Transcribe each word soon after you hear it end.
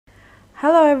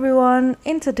Hello everyone,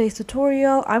 in today's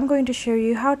tutorial I'm going to show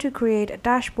you how to create a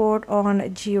dashboard on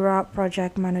Jira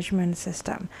project management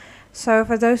system. So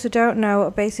for those who don't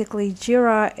know, basically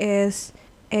Jira is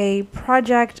a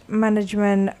project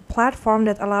management platform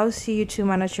that allows you to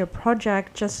manage your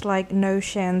project just like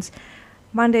Notions,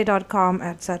 Monday.com,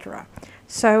 etc.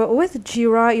 So with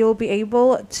Jira you'll be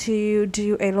able to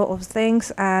do a lot of things,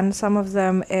 and some of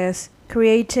them is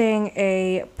creating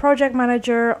a project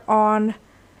manager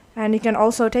and you can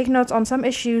also take notes on some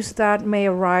issues that may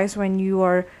arise when you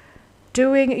are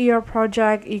doing your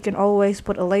project. You can always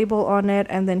put a label on it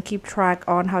and then keep track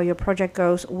on how your project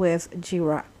goes with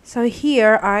Jira. So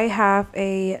here I have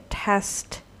a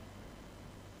test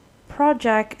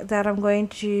project that I'm going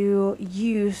to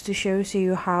use to show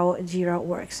you how Jira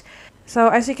works. So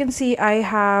as you can see, I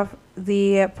have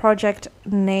the project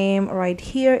name right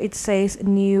here. It says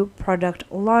new product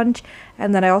launch,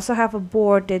 and then I also have a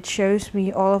board that shows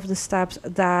me all of the steps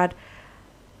that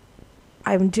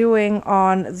I'm doing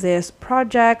on this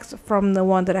project, from the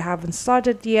one that I haven't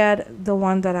started yet, the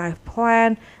one that I've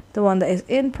planned, the one that is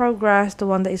in progress, the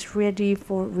one that is ready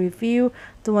for review,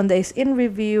 the one that is in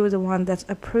review, the one that's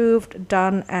approved,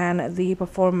 done, and the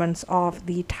performance of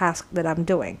the task that I'm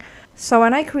doing. So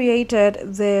when I created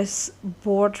this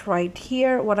board right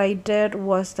here, what I did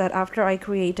was that after I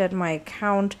created my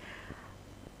account,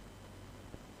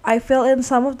 I fill in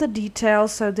some of the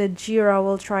details so that Jira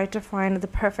will try to find the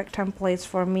perfect templates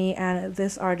for me, and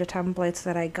these are the templates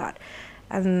that I got.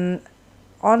 And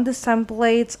on these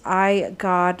templates I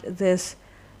got this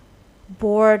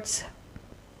boards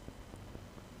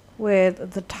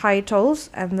with the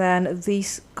titles, and then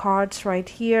these cards right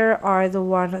here are the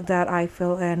one that I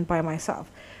fill in by myself.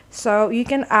 So you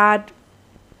can add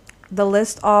the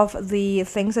list of the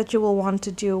things that you will want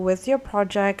to do with your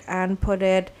project and put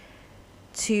it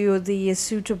to the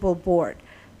suitable board.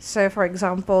 So for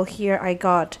example, here I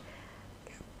got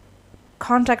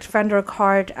contact vendor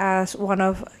card as one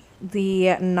of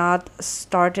the not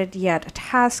started yet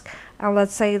task, and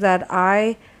let's say that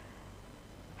I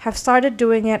have started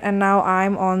doing it and now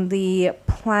I'm on the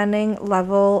planning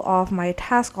level of my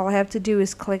task. All I have to do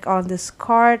is click on this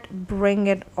card, bring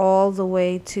it all the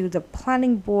way to the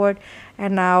planning board,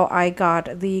 and now I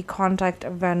got the contact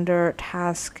vendor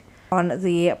task on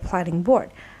the planning board.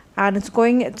 And it's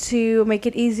going to make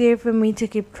it easier for me to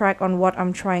keep track on what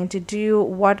I'm trying to do,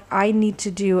 what I need to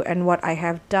do, and what I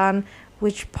have done,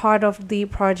 which part of the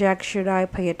project should I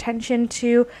pay attention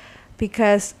to.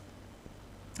 Because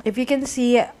if you can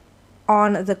see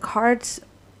on the card's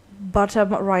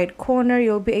bottom right corner,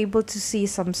 you'll be able to see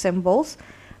some symbols,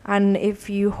 and if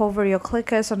you hover your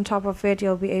clickers on top of it,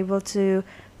 you'll be able to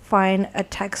find a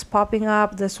text popping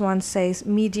up. This one says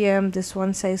medium, this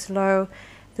one says low,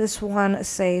 this one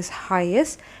says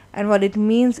highest, and what it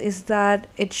means is that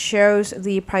it shows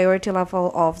the priority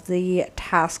level of the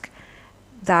task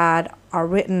that are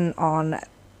written on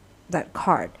that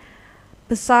card.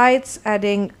 Besides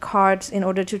adding cards in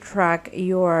order to track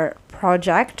your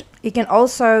project, you can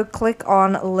also click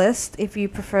on list if you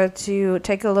prefer to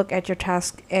take a look at your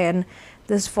task in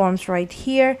this forms right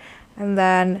here, and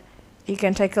then you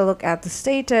can take a look at the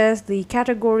status, the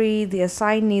category, the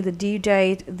assignee, the due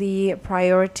date, the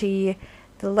priority,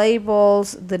 the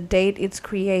labels, the date it's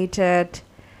created,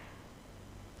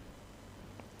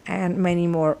 and many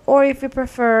more. Or if you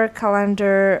prefer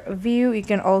calendar view, you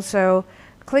can also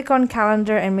click on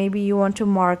calendar, and maybe you want to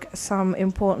mark some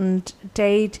important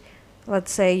date.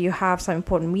 Let's say you have some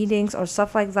important meetings or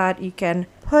stuff like that. You can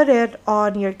put it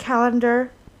on your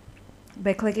calendar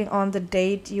by clicking on the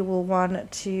date you will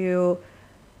want to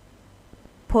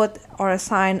put or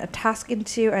assign a task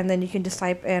into, and then you can just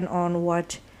type in on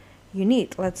what you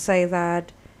need. Let's say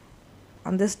that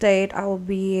on this date I will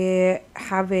be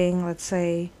having, let's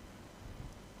say,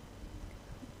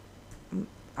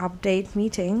 update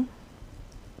meeting.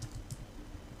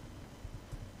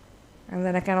 And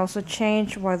then I can also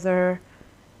change whether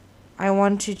I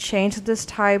want to change this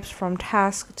types from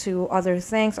task to other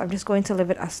things. I'm just going to leave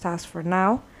it as task for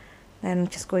now. Then I'm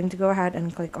just going to go ahead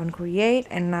and click on create,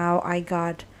 and now I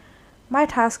got my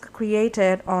task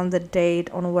created on the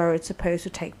date on where it's supposed to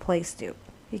take place to.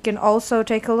 You can also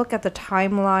take a look at the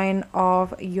timeline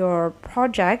of your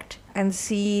project and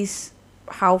see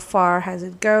how far has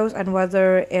it goes and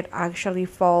whether it actually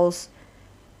falls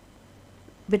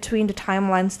between the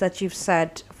timelines that you've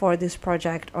set for this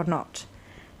project or not.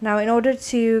 Now, in order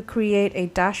to create a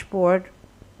dashboard,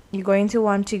 you're going to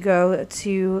want to go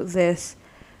to this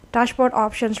dashboard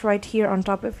options right here on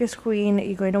top of your screen.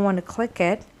 You're going to want to click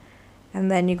it,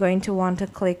 and then you're going to want to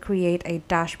click create a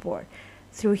dashboard.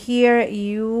 Through here,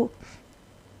 you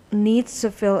needs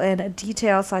to fill in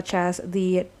details such as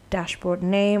the dashboard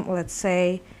name. Let's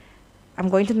say I'm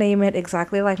going to name it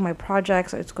exactly like my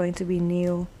project, so it's going to be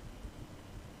new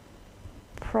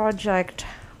project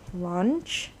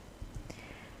launch.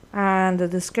 And the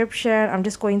description, I'm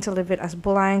just going to leave it as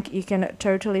blank. You can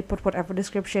totally put whatever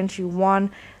descriptions you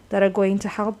want that are going to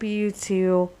help you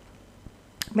to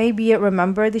maybe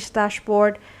remember this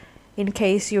dashboard in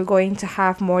case you're going to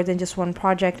have more than just one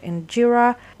project in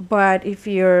Jira. But if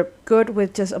you're good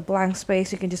with just a blank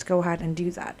space, you can just go ahead and do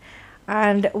that.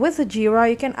 And with the Jira,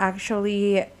 you can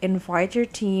actually invite your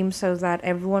team so that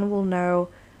everyone will know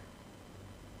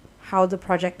how the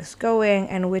project is going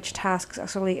and which tasks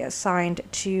actually assigned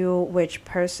to which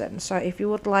person. So if you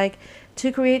would like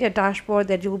to create a dashboard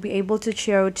that you will be able to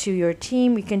show to your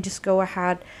team, you can just go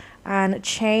ahead and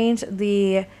change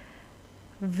the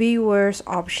viewers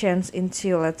options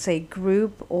into, let's say,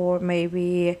 group, or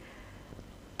maybe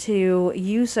to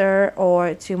user,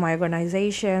 or to my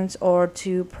organizations, or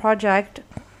to project.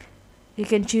 You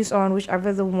can choose on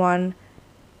whichever the one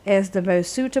is the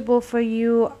most suitable for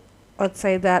you. Let's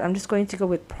say that I'm just going to go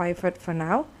with private for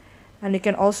now. And you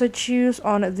can also choose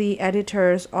on the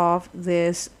editors of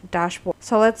this dashboard.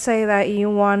 So let's say that you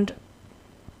want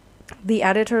the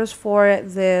editors for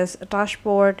this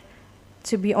dashboard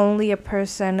to be only a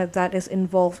person that is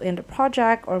involved in the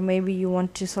project, or maybe you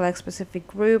want to select specific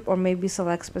group, or maybe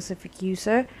select specific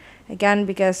user. Again,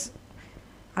 because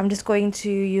I'm just going to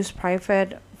use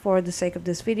private for the sake of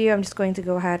this video, I'm just going to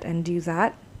go ahead and do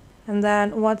that. And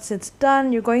then once it's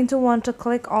done, you're going to want to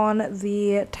click on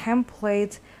the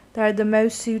templates that are the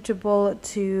most suitable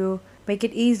to make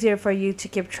it easier for you to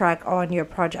keep track on your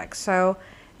project. So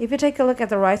if you take a look at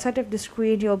the right side of the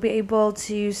screen, you'll be able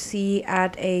to see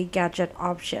add a gadget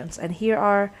options. And here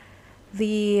are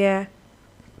the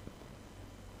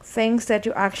things that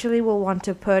you actually will want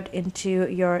to put into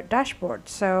your dashboard.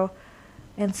 So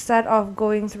instead of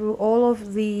going through all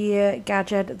of the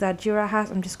gadget that Jira has,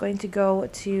 I'm just going to go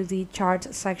to the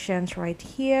chart sections right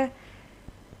here.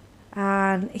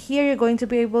 And here you're going to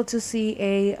be able to see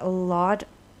a lot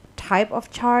type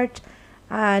of chart,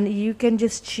 and you can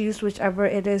just choose whichever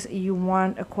it is you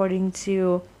want according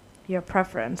to your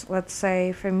preference. Let's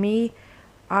say for me,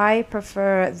 I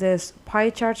prefer this pie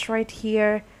charts right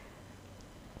here.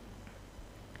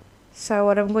 So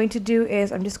what I'm going to do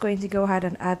is I'm just going to go ahead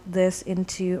and add this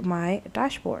into my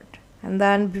dashboard. And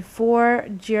then before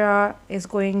Jira is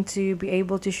going to be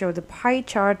able to show the pie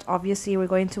chart, obviously we're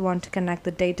going to want to connect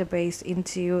the database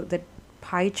into the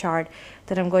pie chart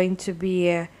that I'm going to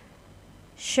be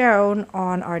shown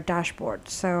on our dashboard.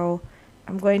 So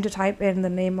I'm going to type in the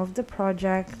name of the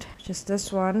project, just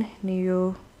this one,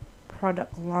 new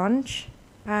product launch.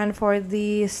 And for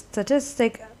the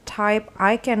statistic type,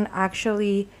 I can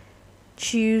actually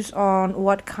choose on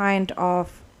what kind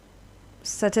of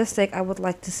statistic I would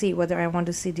like to see, whether I want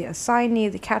to see the assignee,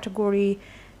 the category,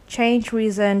 change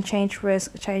reason, change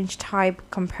risk, change type,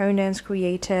 components,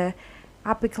 creator,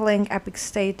 epic link, epic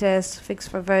status, fixed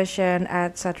for version,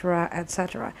 etc.,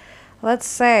 etc. Let's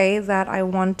say that I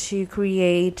want to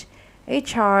create a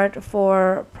chart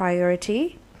for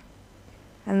priority,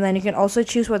 and then you can also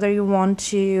choose whether you want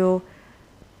to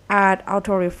add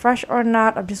auto refresh or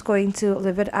not. I'm just going to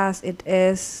leave it as it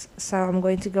is. So I'm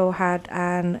going to go ahead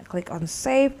and click on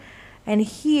save. And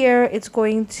here it's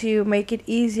going to make it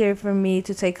easier for me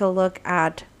to take a look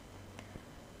at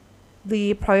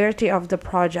the priority of the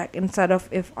project instead of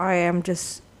if I am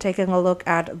just taking a look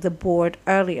at the board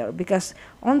earlier, because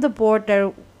on the board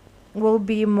there will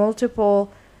be multiple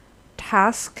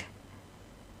tasks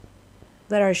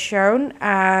that are shown,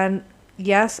 and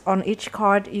yes, on each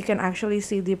card you can actually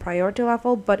see the priority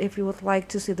level. But if you would like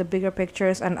to see the bigger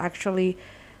pictures and actually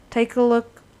take a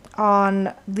look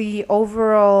on the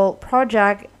overall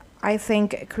project, I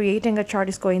think creating a chart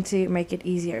is going to make it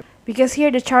easier, because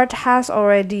here the chart has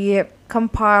already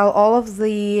compiled all of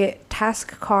the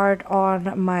task card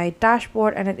on my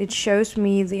dashboard, and it shows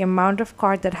me the amount of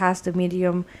card that has the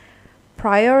medium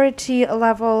priority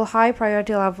level, high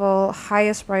priority level,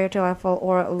 highest priority level,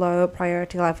 or low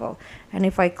priority level. And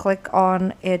if I click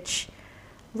on each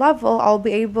level, I'll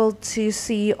be able to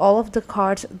see all of the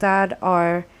cards that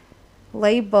are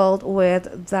labeled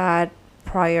with that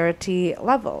priority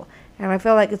level. And I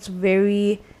feel like it's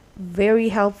very, very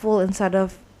helpful instead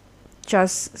of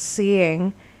just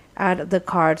seeing at the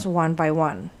cards one by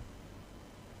one.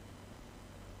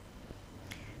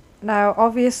 Now,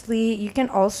 obviously, you can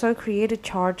also create a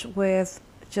chart with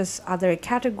just other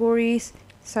categories.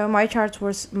 So my chart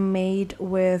was made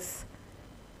with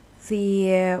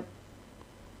the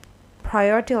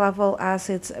priority level as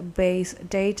its base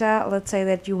data. Let's say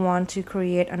that you want to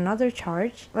create another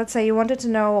chart. Let's say you wanted to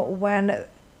know when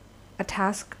a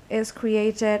task is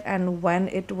created and when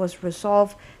it was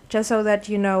resolved, just so that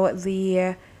you know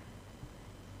the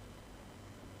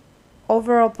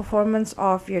overall performance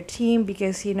of your team,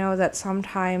 because you know that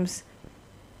sometimes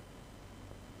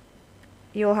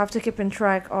you'll have to keep in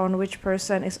track on which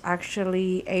person is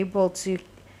actually able to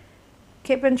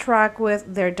keep in track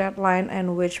with their deadline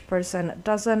and which person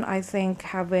doesn't. I think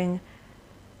having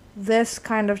this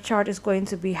kind of chart is going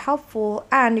to be helpful,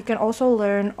 and you can also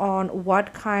learn on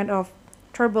what kind of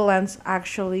turbulence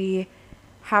actually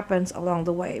happens along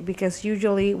the way, because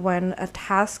usually when a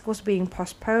task was being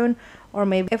postponed, or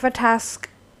maybe if a task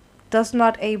does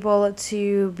not able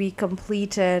to be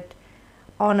completed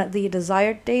on the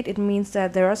desired date, it means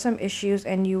that there are some issues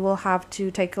and you will have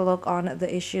to take a look on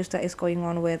the issues that is going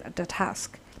on with the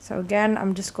task. So again,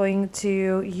 I'm just going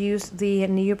to use the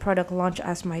new product launch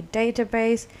as my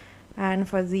database, and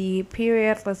for the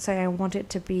period, let's say I want it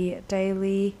to be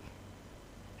daily,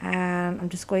 and I'm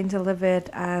just going to leave it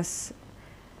as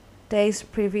days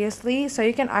previously. So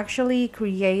you can actually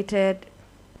create it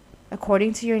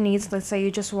according to your needs. Let's say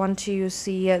you just want to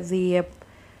see the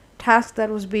task that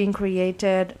was being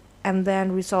created and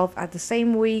then resolve at the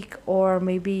same week, or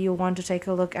maybe you want to take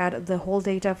a look at the whole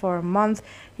data for a month.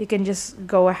 You can just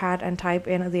go ahead and type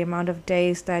in the amount of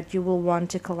days that you will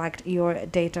want to collect your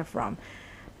data from.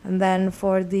 And then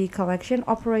for the collection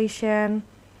operation,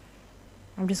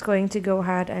 I'm just going to go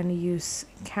ahead and use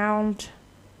count,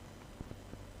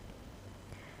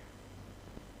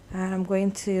 and I'm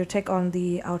going to take on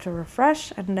the auto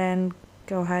refresh and then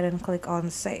go ahead and click on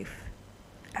save.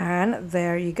 And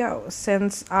there you go.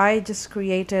 Since I just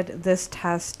created this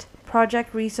test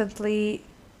project recently,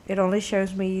 it only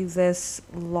shows me this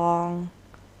long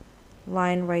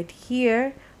line right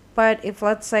here. But if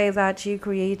let's say that you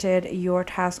created your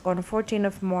task on 14th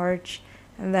of March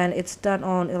and then it's done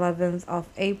on 11th of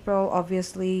April,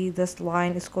 obviously this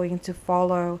line is going to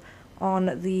follow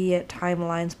on the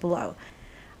timelines below.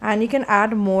 And you can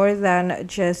add more than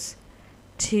just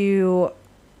 2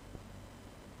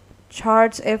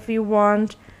 charts if you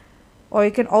want, or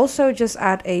you can also just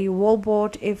add a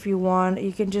wallboard if you want.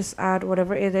 You can just add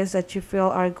whatever it is that you feel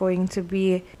are going to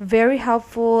be very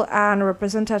helpful and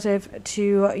representative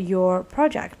to your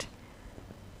project.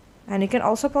 And you can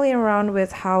also play around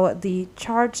with how the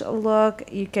charts look.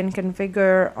 You can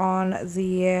configure on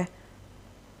the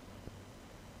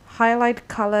highlight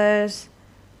colors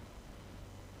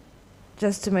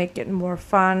just to make it more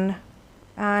fun.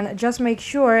 And just make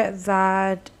sure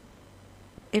that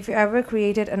if you ever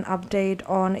created an update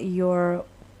on your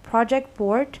project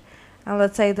board, and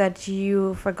let's say that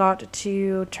you forgot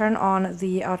to turn on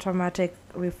the automatic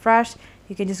refresh,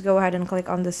 you can just go ahead and click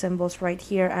on the symbols right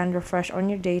here and refresh on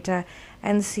your data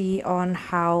and see on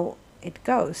how it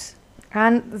goes.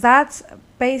 And that's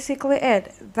basically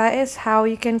it. That is how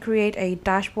you can create a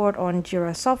dashboard on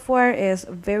Jira software. It's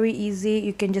very easy.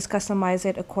 You can just customize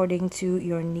it according to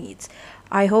your needs.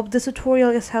 I hope this tutorial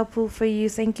is helpful for you.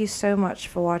 Thank you so much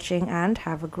for watching and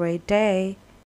have a great day.